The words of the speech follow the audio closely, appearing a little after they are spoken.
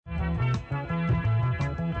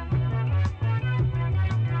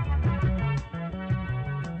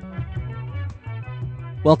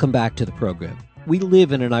Welcome back to the program. We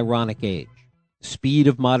live in an ironic age. The speed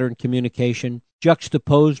of modern communication,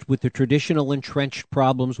 juxtaposed with the traditional entrenched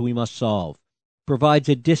problems we must solve, provides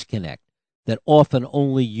a disconnect that often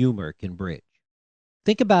only humor can bridge.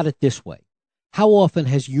 Think about it this way. How often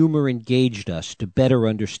has humor engaged us to better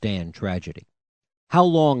understand tragedy? How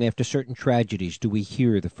long after certain tragedies do we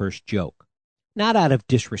hear the first joke? Not out of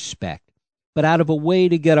disrespect, but out of a way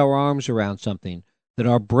to get our arms around something that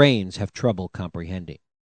our brains have trouble comprehending.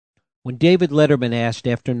 When David Letterman asked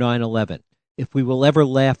after 9/11 if we will ever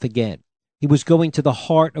laugh again, he was going to the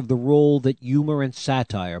heart of the role that humor and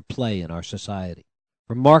satire play in our society.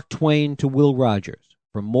 From Mark Twain to Will Rogers,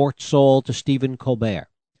 from Mort Sahl to Stephen Colbert,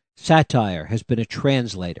 satire has been a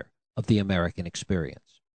translator of the American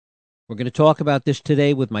experience. We're going to talk about this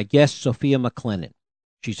today with my guest, Sophia McLennan.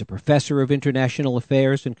 She's a professor of international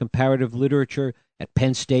affairs and comparative literature at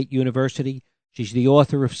Penn State University. She's the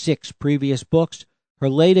author of 6 previous books. Her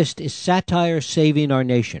latest is Satire Saving Our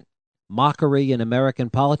Nation, Mockery in American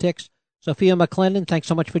Politics. Sophia McLennan, thanks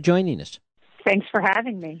so much for joining us. Thanks for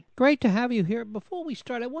having me. Great to have you here. Before we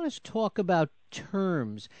start, I want us to talk about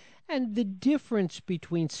terms and the difference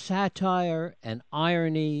between satire and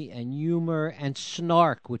irony and humor and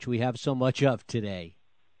snark, which we have so much of today.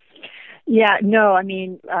 Yeah, no, I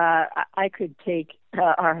mean, I could take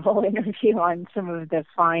our whole interview on some of the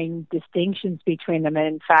fine distinctions between them. And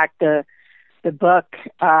in fact, the book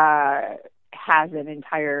has an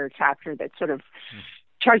entire chapter that sort of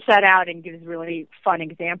charts that out and gives really fun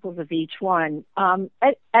examples of each one.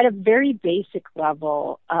 At a very basic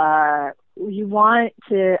level, you want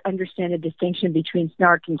to understand the distinction between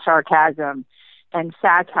snark and sarcasm and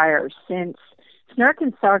satire, since snark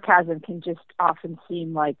and sarcasm can just often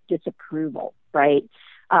seem like disapproval, right?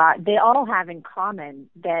 They all have in common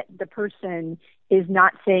that the person is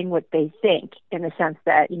not saying what they think, in the sense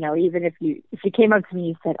that, even if you came up to me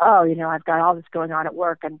and said, oh, I've got all this going on at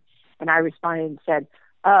work, and I responded and said,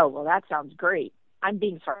 oh, well, that sounds great. I'm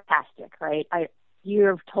being sarcastic, right? You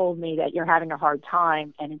have told me that you're having a hard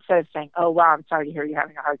time, and instead of saying, oh, wow, I'm sorry to hear you're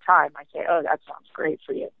having a hard time, I say, oh, that sounds great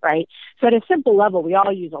for you, right? So at a simple level, we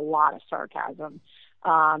all use a lot of sarcasm.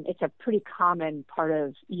 It's a pretty common part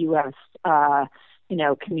of U.S.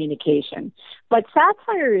 Communication. But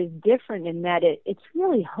satire is different in that it's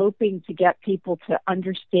really hoping to get people to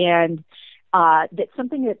understand that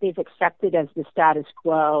something that they've accepted as the status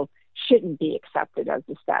quo shouldn't be accepted as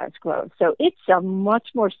the status quo. So it's a much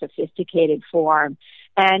more sophisticated form,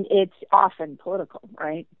 and it's often political,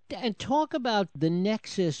 right? And talk about the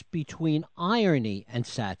nexus between irony and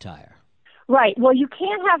satire. Right. Well, you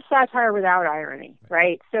can't have satire without irony,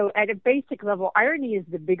 right? So at a basic level, irony is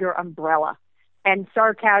the bigger umbrella, and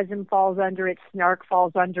sarcasm falls under it, snark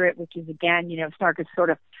falls under it, which is, again, snark is sort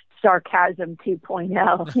of sarcasm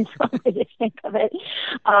 2.0, is one way to think of it.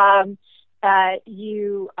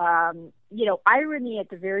 Irony at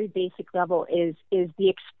the very basic level is the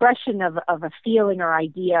expression of a feeling or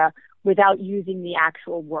idea without using the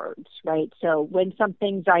actual words, right? So when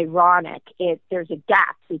something's ironic, there's a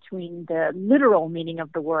gap between the literal meaning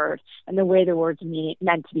of the word and the way the word's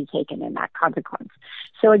meant to be taken in that consequence.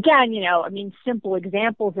 So again, simple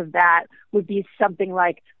examples of that would be something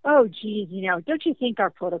like, oh, geez, don't you think our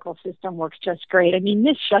political system works just great? I mean,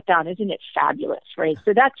 this shutdown, isn't it fabulous, right?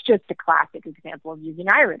 So that's just a classic example of using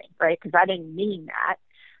irony, right? Because I didn't mean that.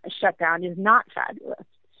 A shutdown is not fabulous.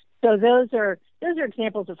 So those are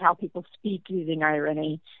examples of how people speak using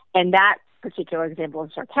irony, and that particular example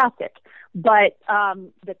is sarcastic. But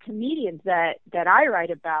the comedians that I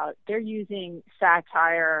write about, they're using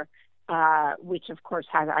satire, which of course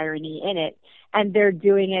has irony in it, and they're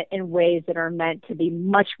doing it in ways that are meant to be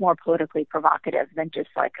much more politically provocative than just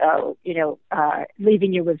like,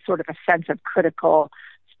 leaving you with sort of a sense of critical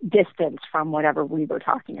distance from whatever we were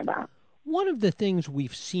talking about. One of the things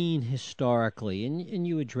we've seen historically, and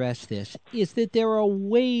you address this, is that there are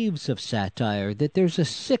waves of satire, that there's a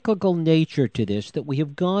cyclical nature to this, that we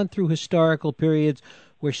have gone through historical periods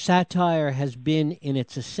where satire has been in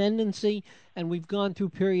its ascendancy, and we've gone through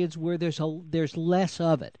periods where there's less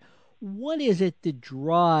of it. What is it that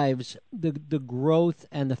drives the growth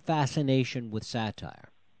and the fascination with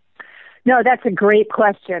satire? No, that's a great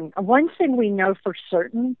question. One thing we know for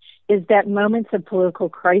certain is that moments of political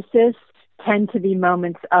crisis tend to be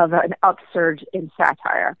moments of an upsurge in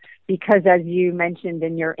satire, because as you mentioned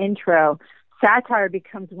in your intro, satire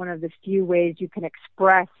becomes one of the few ways you can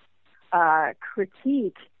express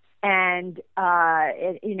critique and,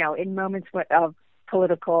 in moments of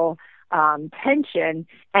political tension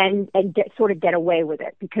and get away with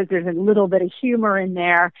it because there's a little bit of humor in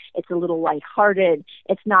there. It's a little lighthearted.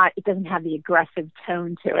 It doesn't have the aggressive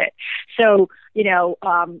tone to it. So,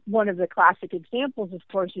 one of the classic examples, of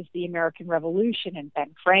course, is the American Revolution and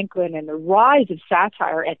Ben Franklin and the rise of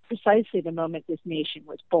satire at precisely the moment this nation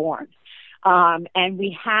was born. And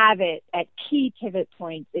we have it at key pivot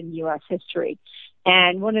points in U.S. history.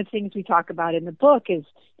 And one of the things we talk about in the book is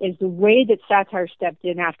the way that satire stepped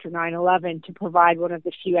in after 9/11 to provide one of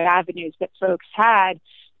the few avenues that folks had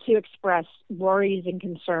to express worries and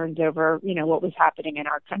concerns over, what was happening in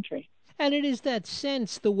our country. And it is that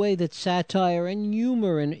sense, the way that satire and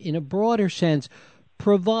humor, in a broader sense,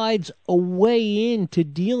 provides a way into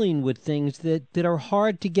dealing with things that are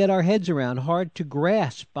hard to get our heads around, hard to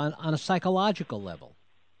grasp on a psychological level.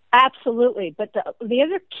 Absolutely. But the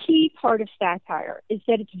other key part of satire is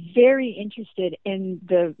that it's very interested in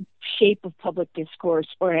the shape of public discourse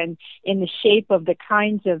or in the shape of the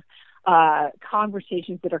kinds of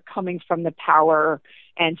conversations that are coming from the power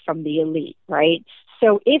and from the elite, right?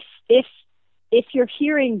 So if you're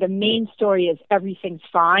hearing the main story is everything's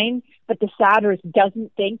fine, but the satirist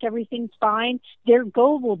doesn't think everything's fine, their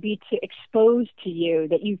goal will be to expose to you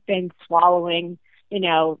that you've been swallowing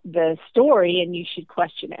the story and you should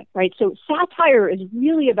question it, right? So satire is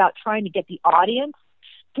really about trying to get the audience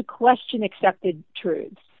to question accepted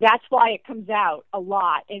truths. That's why it comes out a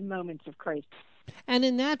lot in moments of crisis. And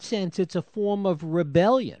in that sense, it's a form of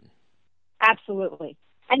rebellion. Absolutely.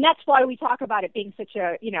 And that's why we talk about it being such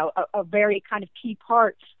a very kind of key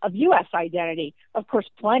part of U.S. identity. Of course,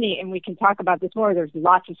 plenty, and we can talk about this more. There's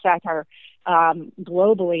lots of satire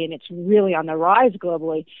globally, and it's really on the rise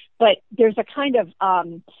globally. But there's a kind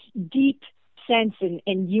of deep sense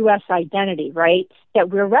in U.S. identity, right, that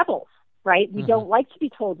we're rebels, right? We don't like to be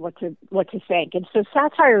told what to think. And so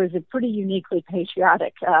satire is a pretty uniquely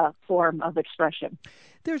patriotic form of expression.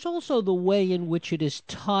 There's also the way in which it is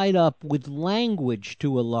tied up with language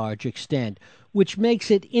to a large extent, which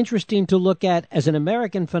makes it interesting to look at as an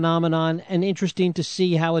American phenomenon and interesting to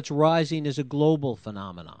see how it's rising as a global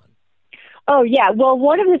phenomenon. Oh, yeah. Well,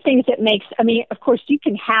 one of the things that of course, you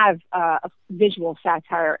can have a visual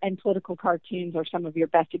satire, and political cartoons are some of your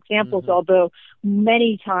best examples, although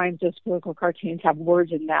many times those political cartoons have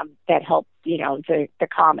words in them that help, the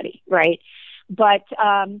comedy, right? But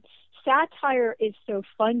satire is so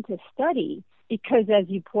fun to study because, as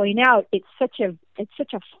you point out, it's such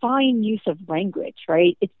a fine use of language,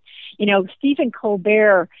 right? It's Stephen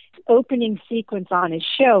Colbert's opening sequence on his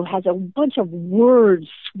show has a bunch of words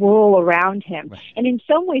swirl around him, right. And in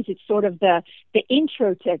some ways, it's sort of the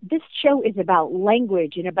intro to this show is about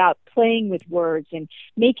language and about playing with words and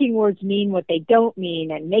making words mean what they don't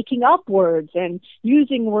mean and making up words and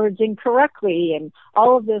using words incorrectly and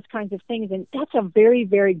all of those kinds of things. And that's a very,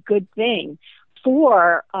 very good thing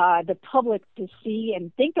for the public to see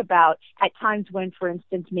and think about at times when, for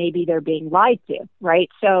instance, maybe they're being lied to, right?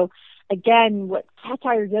 So, again, what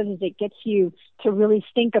satire does is it gets you to really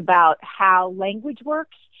think about how language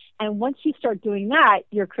works. And once you start doing that,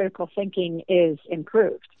 your critical thinking is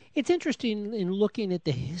improved. It's interesting in looking at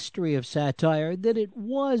the history of satire that it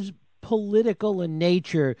was political in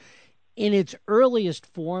nature in its earliest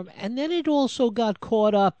form, and then it also got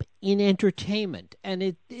caught up in entertainment, and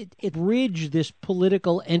it bridged this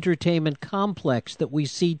political entertainment complex that we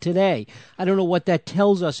see today. I don't know what that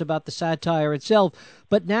tells us about the satire itself,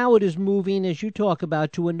 but now it is moving, as you talk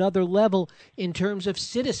about, to another level in terms of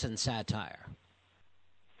citizen satire.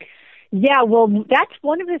 Yeah, well, that's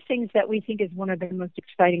one of the things that we think is one of the most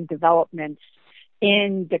exciting developments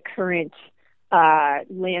in the current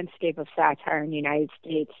landscape of satire in the United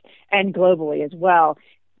States and globally as well.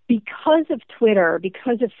 Because of Twitter,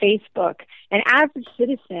 because of Facebook, an average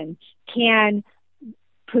citizen can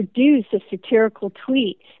produce a satirical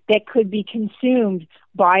tweet that could be consumed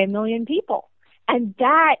by 1 million people. And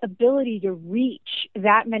that ability to reach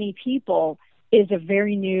that many people is a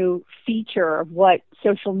very new feature of what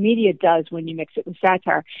social media does when you mix it with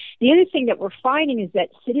satire. The other thing that we're finding is that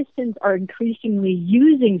citizens are increasingly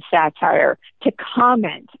using satire to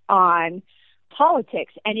comment on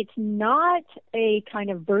politics. And it's not a kind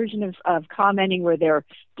of version of commenting where they're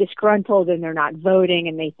disgruntled and they're not voting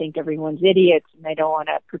and they think everyone's idiots and they don't want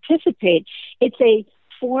to participate. It's a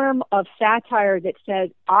form of satire that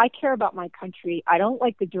says, I care about my country. I don't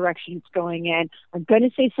like the direction it's going in. I'm going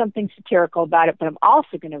to say something satirical about it, but I'm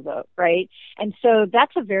also going to vote, right? And so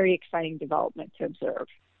that's a very exciting development to observe.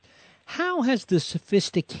 How has the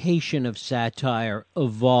sophistication of satire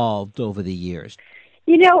evolved over the years?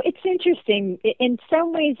 It's interesting. In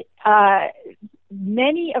some ways,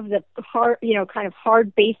 many of the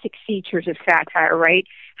hard basic features of satire, right,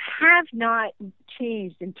 have not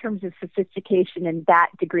changed in terms of sophistication in that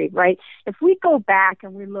degree, right? If we go back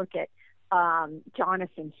and we look at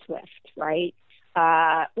Jonathan Swift, right?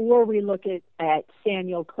 Or we look at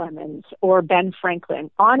Samuel Clemens or Ben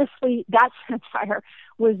Franklin. Honestly, that satire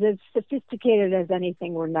was as sophisticated as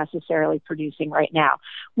anything we're necessarily producing right now.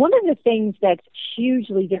 One of the things that's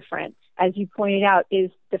hugely different, as you pointed out,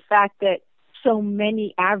 is the fact that so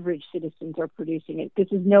many average citizens are producing it.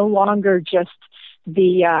 This is no longer just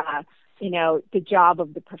the job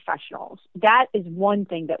of the professionals. That is one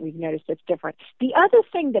thing that we've noticed that's different. The other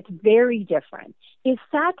thing that's very different is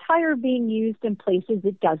satire being used in places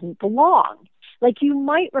it doesn't belong. Like, you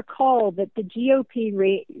might recall that the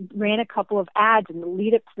GOP ran a couple of ads in the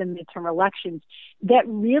lead up to the midterm elections that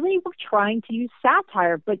really were trying to use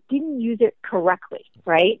satire but didn't use it correctly,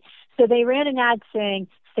 right? So they ran an ad saying,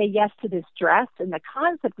 "Say yes to this dress," and the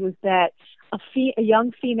concept was that a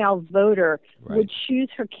young female voter would choose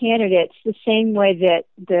her candidates the same way that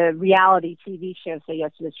the reality TV show "Say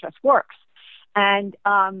Yes to This Dress" works. And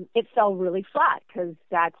it fell really flat because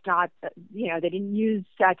that's not, they didn't use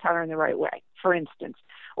satire in the right way, for instance.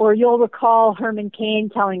 Or you'll recall Herman Cain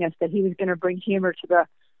telling us that he was going to bring humor to the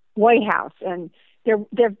White House. And there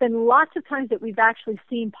have been lots of times that we've actually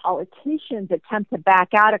seen politicians attempt to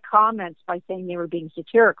back out of comments by saying they were being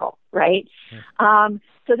satirical, right?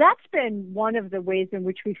 So that's been one of the ways in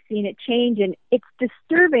which we've seen it change. And it's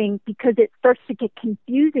disturbing because it starts to get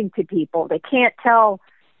confusing to people. They can't tell,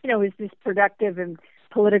 is this productive and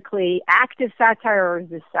politically active satire, or is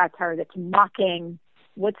this satire that's mocking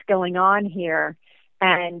what's going on here?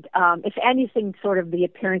 And if anything, sort of the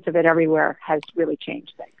appearance of it everywhere has really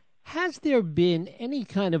changed things. Has there been any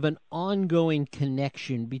kind of an ongoing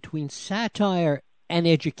connection between satire and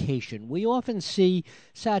education? We often see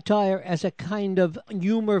satire as a kind of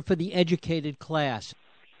humor for the educated class.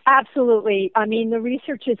 Absolutely. I mean, the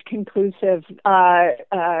research is conclusive.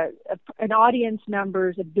 An audience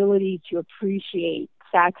member's ability to appreciate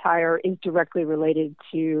satire is directly related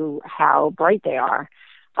to how bright they are.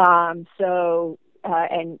 And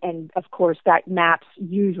of course, that maps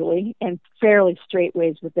usually in fairly straight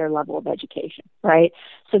ways with their level of education, right?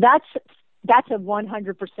 So that's a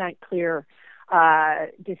 100% clear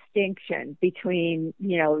distinction between,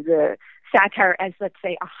 the satire as, let's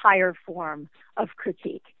say, a higher form of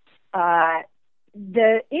critique.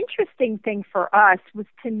 The interesting thing for us was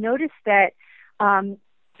to notice that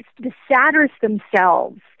the satirists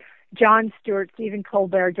themselves, Jon Stewart, Stephen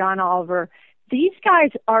Colbert, John Oliver, these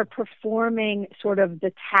guys are performing sort of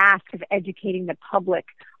the task of educating the public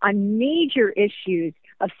on major issues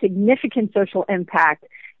of significant social impact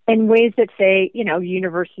in ways that, say,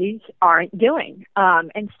 universities aren't doing.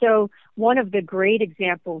 And so one of the great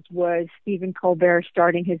examples was Stephen Colbert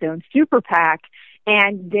starting his own super PAC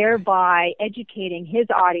and thereby educating his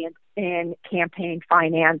audience in campaign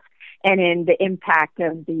finance and in the impact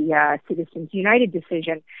of the Citizens United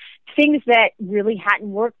decision. Things that really hadn't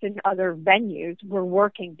worked in other venues were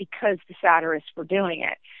working because the satirists were doing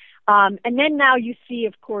it. And then now you see,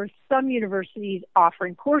 of course, some universities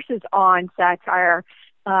offering courses on satire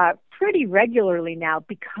pretty regularly now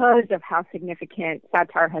because of how significant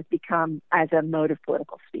satire has become as a mode of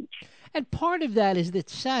political speech. And part of that is that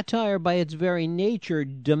satire, by its very nature,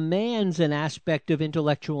 demands an aspect of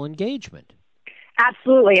intellectual engagement.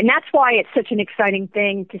 Absolutely. And that's why it's such an exciting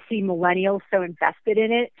thing to see millennials so invested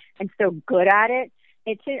in it and so good at it.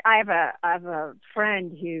 I have a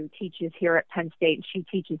friend who teaches here at Penn State, and she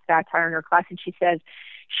teaches satire in her class, and she says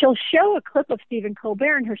she'll show a clip of Stephen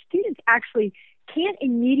Colbert, and her students actually can't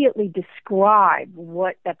immediately describe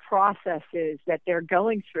what the process is that they're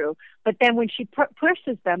going through. But then when she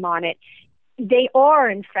pushes them on it, they are,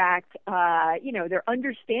 in fact, they're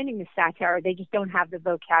understanding the satire. They just don't have the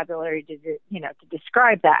vocabulary to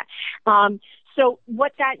describe that. So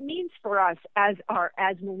what that means for us as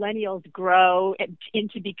millennials grow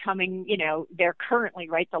into becoming, they're currently,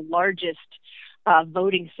 the largest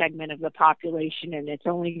voting segment of the population, and it's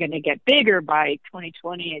only going to get bigger by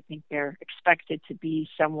 2020. I think they're expected to be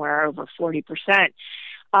somewhere over 40%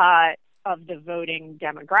 of the voting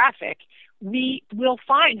demographic. We will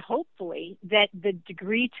find, hopefully, that the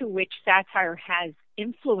degree to which satire has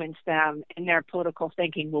influenced them in their political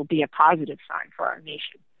thinking will be a positive sign for our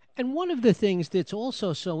nation. And one of the things that's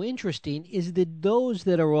also so interesting is that those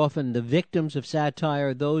that are often the victims of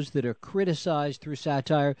satire, those that are criticized through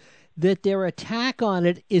satire, that their attack on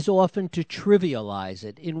it is often to trivialize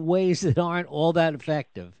it in ways that aren't all that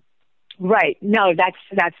effective. Right. No,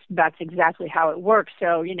 that's exactly how it works.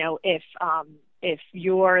 So, if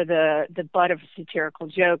you're the butt of a satirical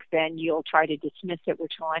joke, then you'll try to dismiss it,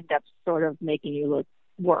 which will end up sort of making you look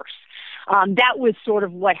worse. That was sort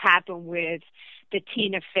of what happened with the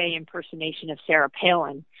Tina Fey impersonation of Sarah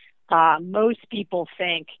Palin. Most people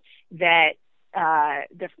think that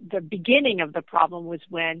the beginning of the problem was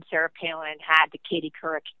when Sarah Palin had the Katie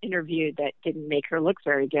Couric interview that didn't make her look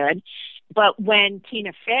very good. But when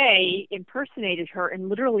Tina Fey impersonated her and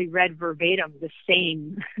literally read verbatim the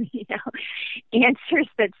same, answers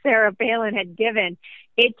that Sarah Palin had given,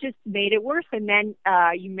 it just made it worse. And then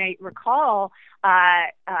you may recall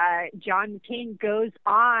John McCain goes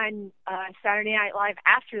on Saturday Night Live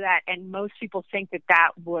after that, and most people think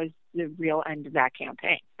that was the real end of that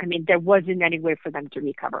campaign. I mean, there wasn't any way for them to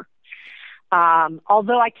recover.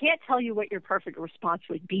 Although I can't tell you what your perfect response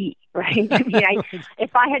would be, right? I mean,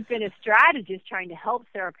 if I had been a strategist trying to help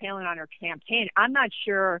Sarah Palin on her campaign, I'm not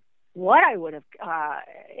sure what I would have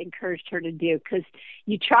encouraged her to do, because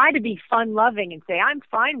you try to be fun-loving and say, I'm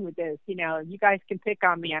fine with this, you guys can pick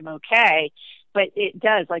on me, I'm okay. But it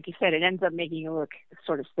does, like you said, it ends up making you look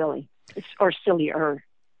sort of silly or sillier.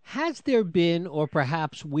 Has there been, or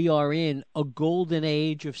perhaps we are in, a golden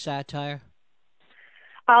age of satire?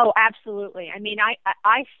 Oh, absolutely. I mean,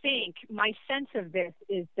 I think my sense of this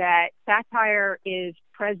is that satire is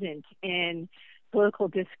present in political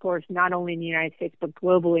discourse, not only in the United States, but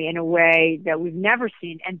globally in a way that we've never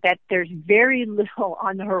seen, and that there's very little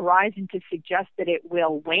on the horizon to suggest that it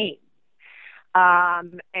will wane.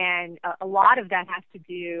 And a lot of that has to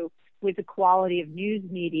do with the quality of news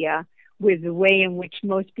media, with the way in which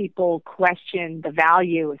most people question the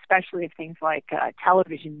value, especially of things like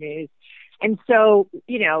television news. And so,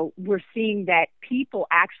 we're seeing that people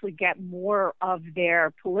actually get more of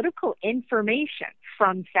their political information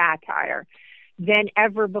from satire than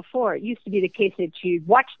ever before. It used to be the case that you'd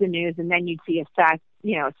watch the news and then you'd see a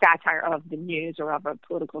satire of the news or of a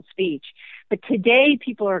political speech. But today,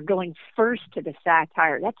 people are going first to the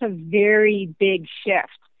satire. That's a very big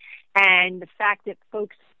shift. And the fact that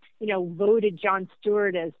folks, voted Jon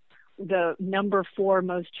Stewart as the number 4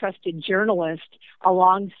 most trusted journalist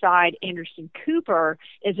alongside Anderson Cooper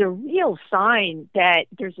is a real sign that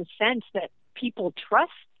there's a sense that people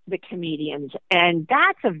trust the comedians, and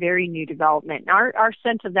that's a very new development. Our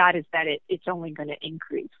sense of that is that it's only going to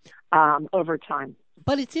increase over time.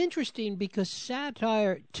 But it's interesting because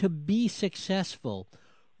satire, to be successful,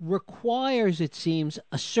 requires, it seems,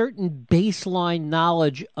 a certain baseline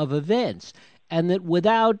knowledge of events, and that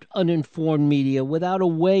without an informed media, without a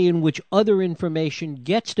way in which other information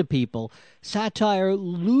gets to people, satire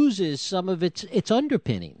loses some of its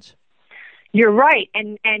underpinnings. You're right.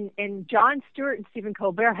 And Jon Stewart and Stephen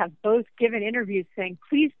Colbert have both given interviews saying,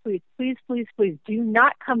 please, please, please, please, please do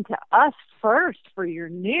not come to us first for your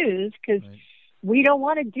news, because we don't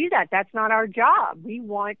want to do that. That's not our job. We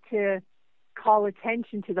want to call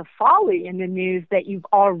attention to the folly in the news that you've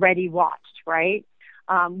already watched, right?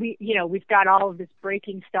 We've got all of this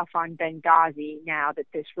breaking stuff on Benghazi now that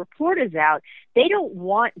this report is out. They don't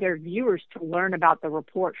want their viewers to learn about the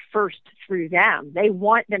report first through them. They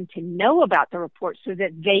want them to know about the report so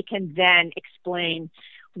that they can then explain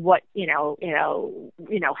what,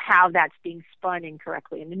 how that's being spun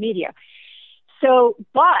incorrectly in the media. So,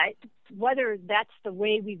 but whether that's the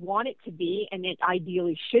way we want it to be, and it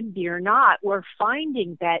ideally should be or not, we're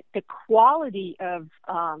finding that the quality of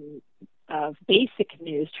basic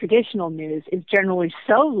news, traditional news, is generally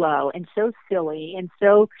so low and so silly and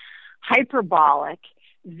so hyperbolic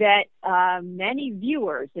that many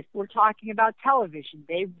viewers, if we're talking about television,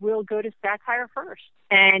 they will go to satire first.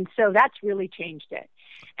 And so that's really changed it.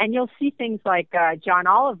 And you'll see things like John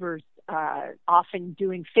Oliver's often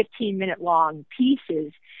doing 15-minute long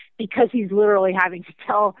pieces because he's literally having to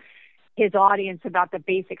tell his audience about the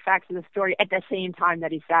basic facts of the story at the same time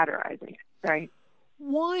that he's satirizing it, right?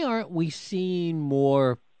 Why aren't we seeing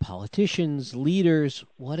more politicians, leaders,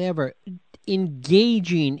 whatever,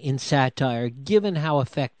 engaging in satire, given how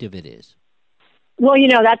effective it is? Well,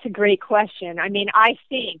 that's a great question. I mean, I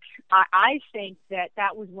think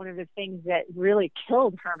that was one of the things that really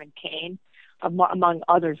killed Herman Cain, among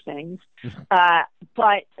other things.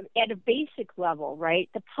 But at a basic level, right,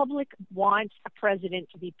 the public wants a president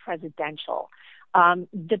to be presidential.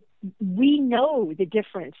 We know the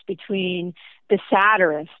difference between the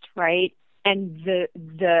satirist, right, and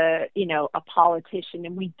a politician,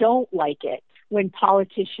 and we don't like it when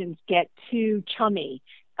politicians get too chummy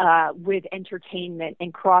with entertainment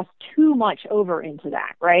and cross too much over into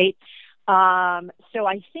that, right? So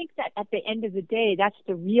I think that at the end of the day, that's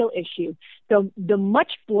the real issue. The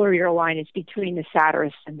much blurrier line is between the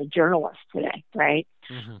satirist and the journalist today, right?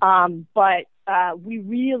 Mm-hmm. But we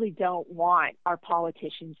really don't want our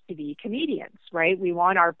politicians to be comedians, right? We don't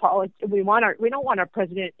want our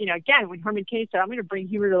president, again, when Herman Cain said, I'm going to bring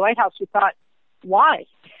humor to the White House, we thought, why?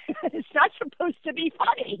 It's not supposed to be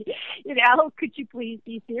funny. Could you please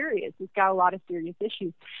be serious? It's got a lot of serious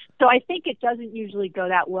issues. So I think it doesn't usually go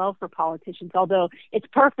that well for politicians, although it's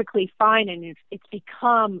perfectly fine, and it's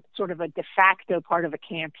become sort of a de facto part of a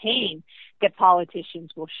campaign that politicians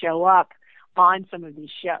will show up on some of these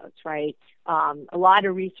shows, right? A lot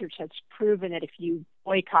of research has proven that if you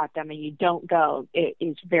boycott them and you don't go, it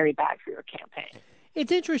is very bad for your campaign.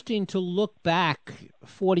 It's interesting to look back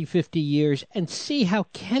 40, 50 years and see how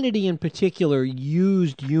Kennedy in particular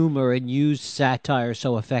used humor and used satire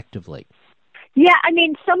so effectively. Yeah,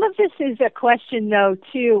 some of this is a question, though,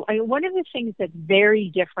 too. One of the things that's very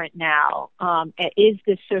different now is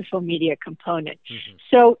the social media component. Mm-hmm.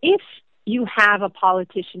 So if you have a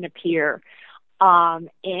politician appear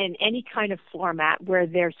in any kind of format where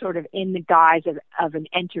they're sort of in the guise of an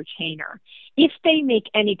entertainer, if they make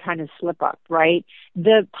any kind of slip up, right,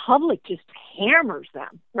 the public just hammers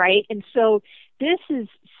them, right? And so this is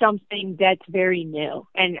something that's very new.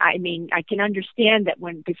 And I can understand that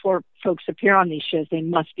before folks appear on these shows, they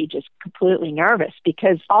must be just completely nervous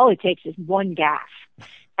because all it takes is one gaffe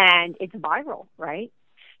and it's viral, right?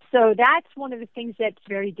 So that's one of the things that's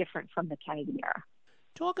very different from the Kennedy era.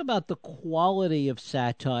 Talk about the quality of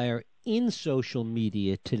satire in social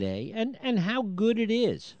media today and how good it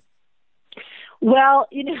is. Well,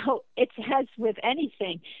 it has with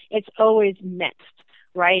anything, it's always mixed,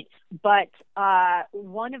 right? But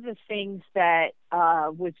one of the things that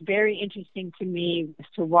was very interesting to me was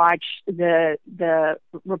to watch the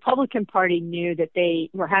Republican Party knew that they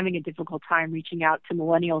were having a difficult time reaching out to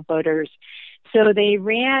millennial voters. So they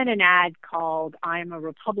ran an ad called I'm a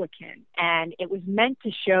Republican, and it was meant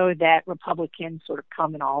to show that Republicans sort of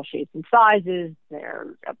come in all shapes and sizes,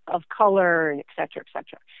 they're of color, et cetera, et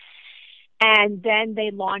cetera. And then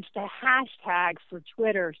they launched a hashtag for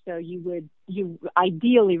Twitter. So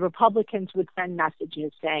ideally, Republicans would send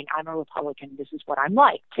messages saying, I'm a Republican, this is what I'm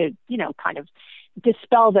like, to, kind of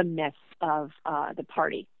dispel the myth of the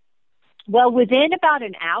party. Well, within about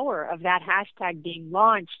an hour of that hashtag being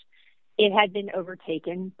launched, it had been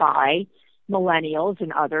overtaken by millennials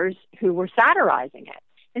and others who were satirizing it.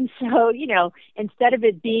 And so, instead of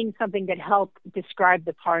it being something that helped describe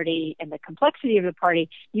the party and the complexity of the party,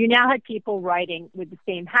 you now had people writing with the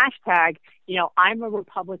same hashtag, I'm a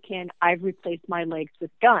Republican, I've replaced my legs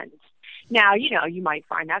with guns. Now, you might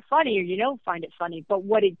find that funny or you don't find it funny, but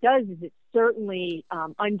what it does is it certainly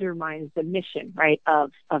undermines the mission, right,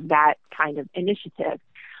 of that kind of initiative.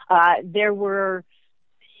 There were,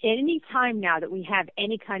 any time now that we have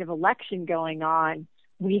any kind of election going on,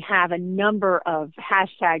 we have a number of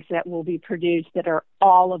hashtags that will be produced that are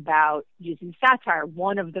all about using satire.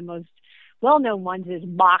 One of the most well-known ones is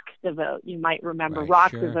Mock the Vote. You might remember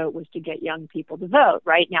Rock the Vote was to get young people to vote,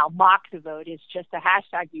 right? Now, Mock the Vote is just a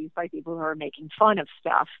hashtag used by people who are making fun of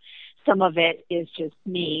stuff. Some of it is just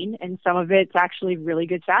mean, and some of it's actually really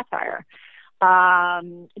good satire.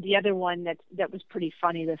 The other one that was pretty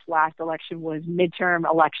funny this last election was midterm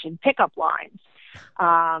election pickup lines.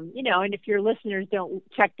 And if your listeners don't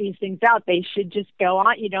check these things out, they should just go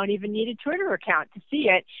on. You don't even need a Twitter account to see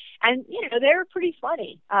it. And, they're pretty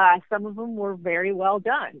funny. Some of them were very well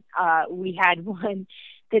done. We had one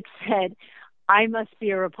that said, I must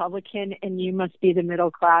be a Republican and you must be the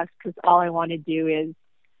middle class because all I want to do is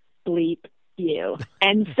bleep you.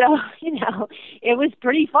 And so, it was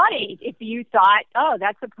pretty funny if you thought, oh,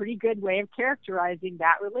 that's a pretty good way of characterizing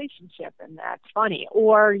that relationship and that's funny.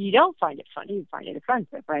 Or you don't find it funny, you find it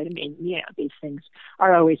offensive, right? These things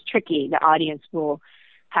are always tricky. The audience will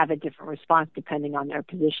have a different response depending on their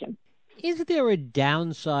position. Is there a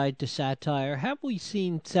downside to satire? Have we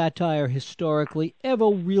seen satire historically ever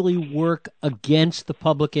really work against the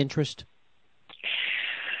public interest?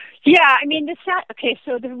 Yeah,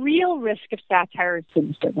 so the real risk of satire is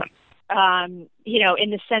cynicism, in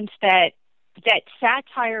the sense that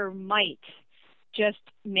satire might just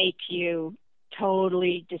make you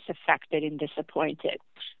totally disaffected and disappointed.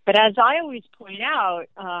 But as I always point out,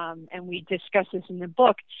 and we discuss this in the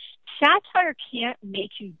book, satire can't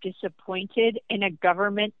make you disappointed in a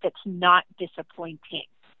government that's not disappointing.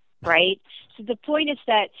 Right? So the point is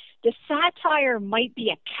that the satire might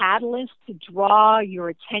be a catalyst to draw your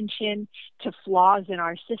attention to flaws in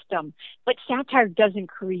our system, but satire doesn't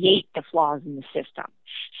create the flaws in the system.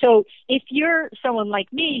 So if you're someone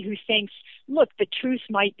like me who thinks, look, the truth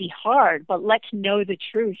might be hard, but let's know the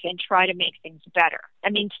truth and try to make things better.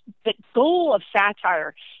 The goal of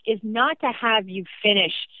satire is not to have you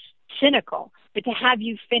finish cynical, but to have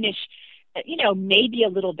you finish maybe a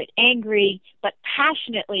little bit angry, but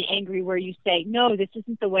passionately angry, where you say, no, this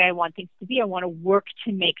isn't the way I want things to be. I want to work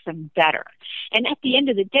to make them better. And at the end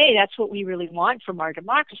of the day, that's what we really want from our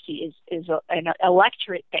democracy is an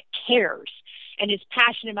electorate that cares and is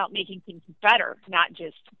passionate about making things better, not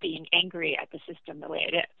just being angry at the system the way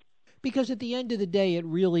it is. Because at the end of the day, it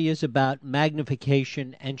really is about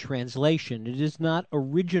magnification and translation. It is not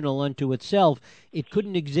original unto itself. It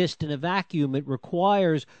couldn't exist in a vacuum. It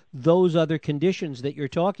requires those other conditions that you're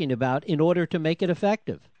talking about in order to make it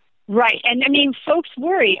effective. Right. And I mean, folks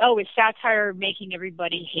worry, is satire making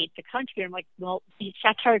everybody hate the country? I'm like, well, the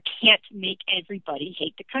satire can't make everybody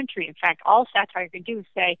hate the country. In fact, all satire can do is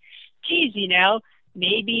say, geez,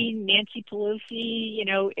 maybe Nancy Pelosi,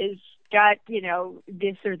 is got,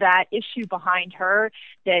 this or that issue behind her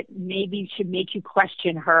that maybe should make you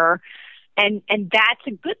question her. And that's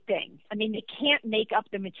a good thing. I mean, they can't make up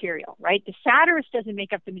the material, right? The satirist doesn't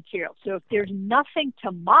make up the material. So if there's nothing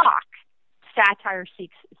to mock, satire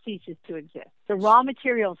ceases to exist. The raw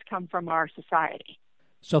materials come from our society.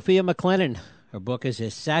 Sophia McLennan, her book is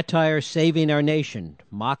Satire Saving Our Nation,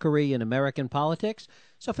 Mockery in American Politics.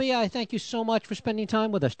 Sophia, I thank you so much for spending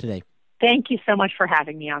time with us today. Thank you so much for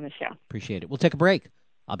having me on the show. Appreciate it. We'll take a break.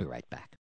 I'll be right back.